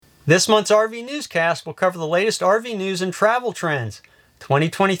This month's RV Newscast will cover the latest RV news and travel trends.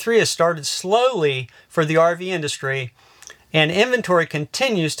 2023 has started slowly for the RV industry, and inventory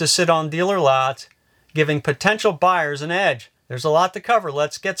continues to sit on dealer lots, giving potential buyers an edge. There's a lot to cover.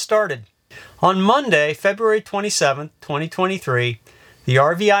 Let's get started. On Monday, February 27, 2023, the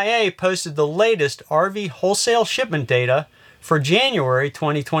RVIA posted the latest RV wholesale shipment data for January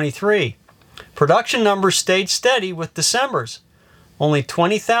 2023. Production numbers stayed steady with December's. Only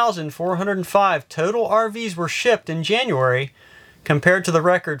 20,405 total RVs were shipped in January, compared to the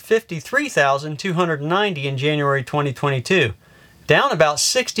record 53,290 in January 2022, down about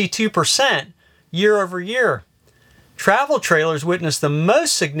 62% year over year. Travel trailers witnessed the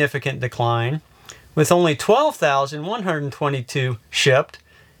most significant decline, with only 12,122 shipped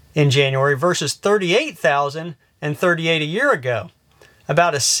in January versus 38,038 a year ago,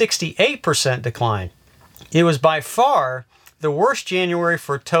 about a 68% decline. It was by far the worst January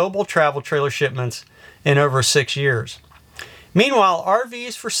for towable travel trailer shipments in over 6 years. Meanwhile,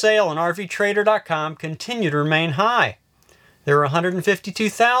 RVs for sale on RVTrader.com continue to remain high. There are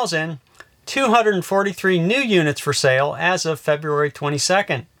 152,243 new units for sale as of February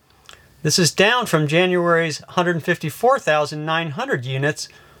 22nd. This is down from January's 154,900 units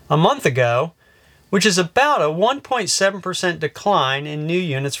a month ago, which is about a 1.7% decline in new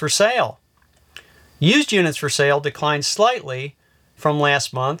units for sale. Used units for sale declined slightly from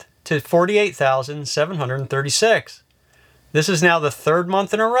last month to 48,736. This is now the third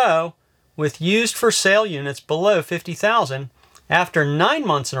month in a row with used for sale units below 50,000 after 9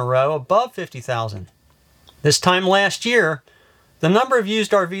 months in a row above 50,000. This time last year, the number of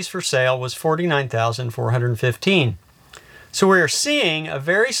used RVs for sale was 49,415. So we are seeing a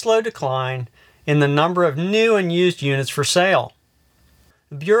very slow decline in the number of new and used units for sale.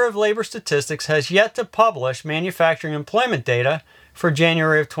 The Bureau of Labor Statistics has yet to publish manufacturing employment data for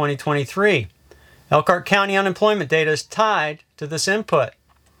January of 2023. Elkhart County unemployment data is tied to this input.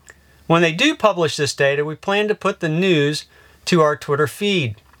 When they do publish this data, we plan to put the news to our Twitter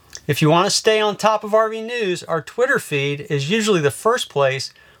feed. If you want to stay on top of RV news, our Twitter feed is usually the first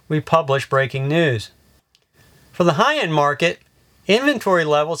place we publish breaking news. For the high-end market, inventory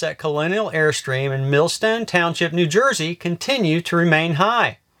levels at Colonial Airstream in Millstone Township, New Jersey continue to remain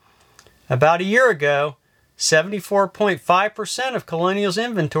high. About a year ago, 74.5% of Colonial's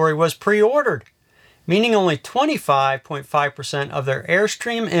inventory was pre-ordered, meaning only 25.5% of their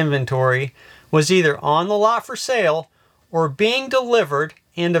Airstream inventory was either on the lot for sale or being delivered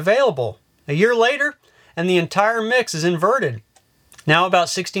and available. A year later, and the entire mix is inverted. Now about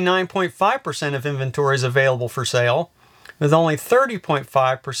 69.5% of inventory is available for sale, with only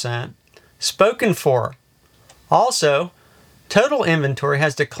 30.5% spoken for. Also, total inventory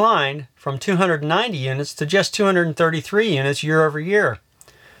has declined from 290 units to just 233 units year over year.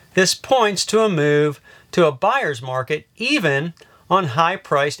 This points to a move to a buyer's market even on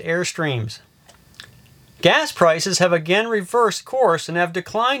high-priced Airstreams. Gas prices have again reversed course and have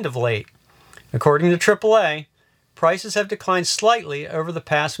declined of late. According to AAA, prices have declined slightly over the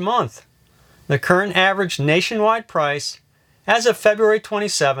past month. The current average nationwide price as of February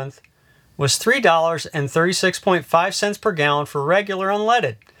 27th was $3.36.5 per gallon for regular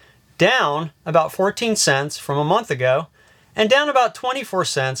unleaded, down about 14 cents from a month ago, and down about 24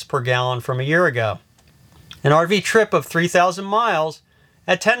 cents per gallon from a year ago. An RV trip of 3,000 miles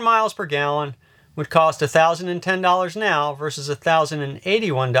at 10 miles per gallon would cost $1,010 now versus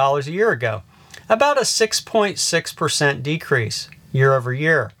 $1,081 a year ago, about a 6.6% decrease year over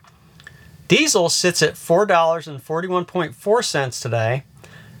year. Diesel sits at $4.41.4 today,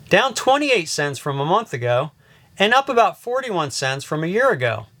 down 28 cents from a month ago, and up about 41 cents from a year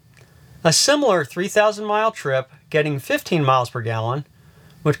ago. A similar 3,000-mile trip getting 15 miles per gallon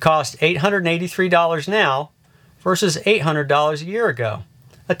would cost $883 now versus $800 a year ago,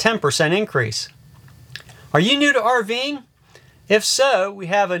 a 10% increase. Are you new to RVing? If so, we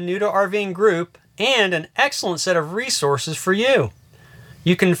have a New to RVing group and an excellent set of resources for you.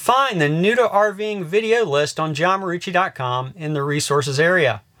 You can find the New to RVing video list on johnmarucci.com in the resources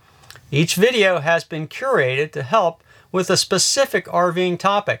area. Each video has been curated to help with a specific RVing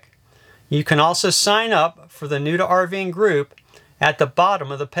topic. You can also sign up for the New to RVing group at the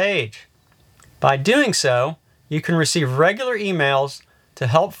bottom of the page. By doing so, you can receive regular emails to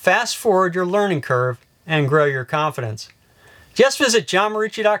help fast forward your learning curve and grow your confidence. Just visit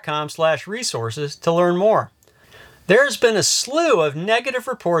johnmarucci.com/resources to learn more. There's been a slew of negative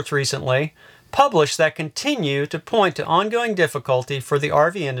reports recently published that continue to point to ongoing difficulty for the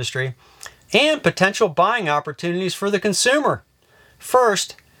RV industry and potential buying opportunities for the consumer.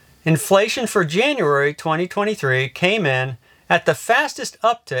 First, inflation for January 2023 came in at the fastest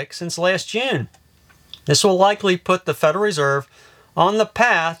uptick since last June. This will likely put the Federal Reserve on the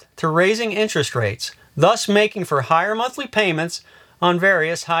path to raising interest rates, thus making for higher monthly payments on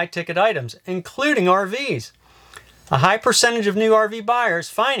various high-ticket items, including RVs. A high percentage of new RV buyers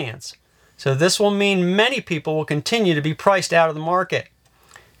finance, so this will mean many people will continue to be priced out of the market.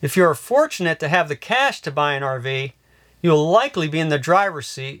 If you are fortunate to have the cash to buy an RV, you will likely be in the driver's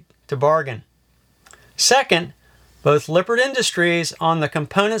seat to bargain. Second, both Lippert Industries on the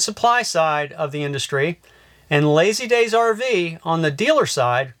component supply side of the industry and Lazy Days RV on the dealer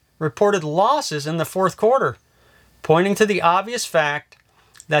side reported losses in the fourth quarter, pointing to the obvious fact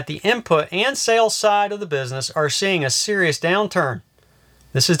that the input and sales side of the business are seeing a serious downturn.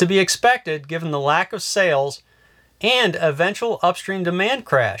 This is to be expected given the lack of sales and eventual upstream demand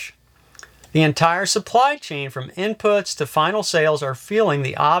crash. The entire supply chain from inputs to final sales are feeling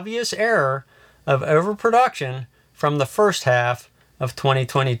the obvious error of overproduction from the first half of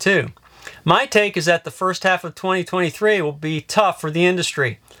 2022. My take is that the first half of 2023 will be tough for the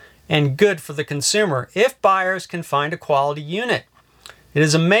industry and good for the consumer if buyers can find a quality unit. It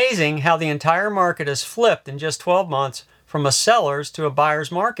is amazing how the entire market has flipped in just 12 months from a seller's to a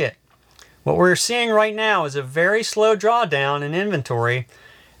buyer's market. What we're seeing right now is a very slow drawdown in inventory,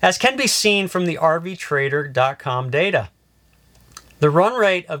 as can be seen from the RVTrader.com data. The run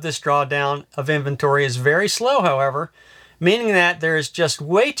rate of this drawdown of inventory is very slow, however, meaning that there is just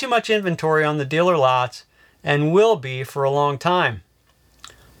way too much inventory on the dealer lots and will be for a long time.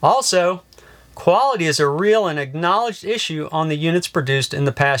 Also, quality is a real and acknowledged issue on the units produced in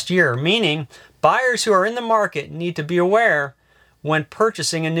the past year, meaning buyers who are in the market need to be aware when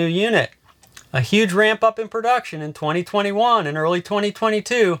purchasing a new unit. A huge ramp up in production in 2021 and early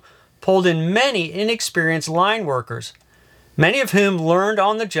 2022 pulled in many inexperienced line workers, many of whom learned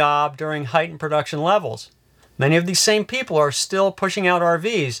on the job during heightened production levels. Many of these same people are still pushing out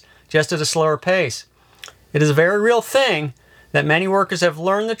RVs, just at a slower pace. It is a very real thing that many workers have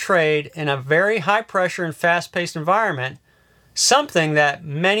learned the trade in a very high pressure and fast paced environment, something that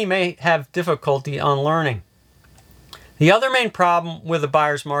many may have difficulty on learning. The other main problem with the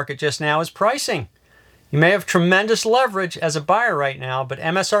buyer's market just now is pricing. You may have tremendous leverage as a buyer right now, but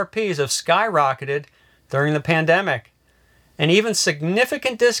MSRPs have skyrocketed during the pandemic. And even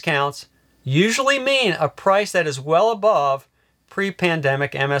significant discounts usually mean a price that is well above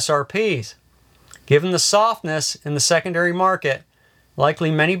pre-pandemic MSRPs. Given the softness in the secondary market,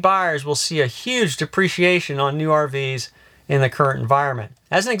 likely many buyers will see a huge depreciation on new RVs in the current environment.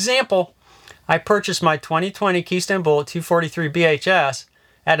 As an example, I purchased my 2020 Keystone Bullet 243 BHS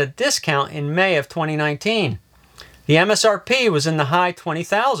at a discount in May of 2019. The MSRP was in the high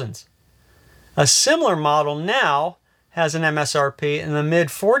 20,000s. A similar model now has an MSRP in the mid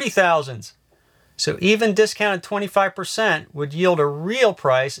 40,000s. So even discounted 25% would yield a real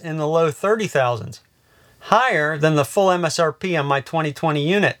price in the low 30,000s, higher than the full MSRP on my 2020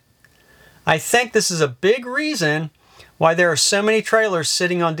 unit. I think this is a big reason why there are so many trailers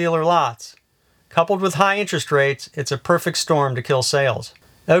sitting on dealer lots. Coupled with high interest rates, it's a perfect storm to kill sales.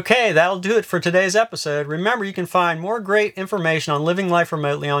 Okay, that'll do it for today's episode. Remember, you can find more great information on living life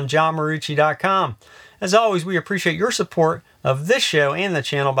remotely on johnmarucci.com. As always, we appreciate your support of this show and the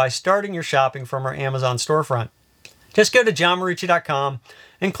channel by starting your shopping from our Amazon storefront. Just go to johnmarucci.com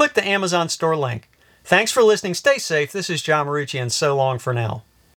and click the Amazon store link. Thanks for listening. Stay safe. This is John Marucci, and so long for now.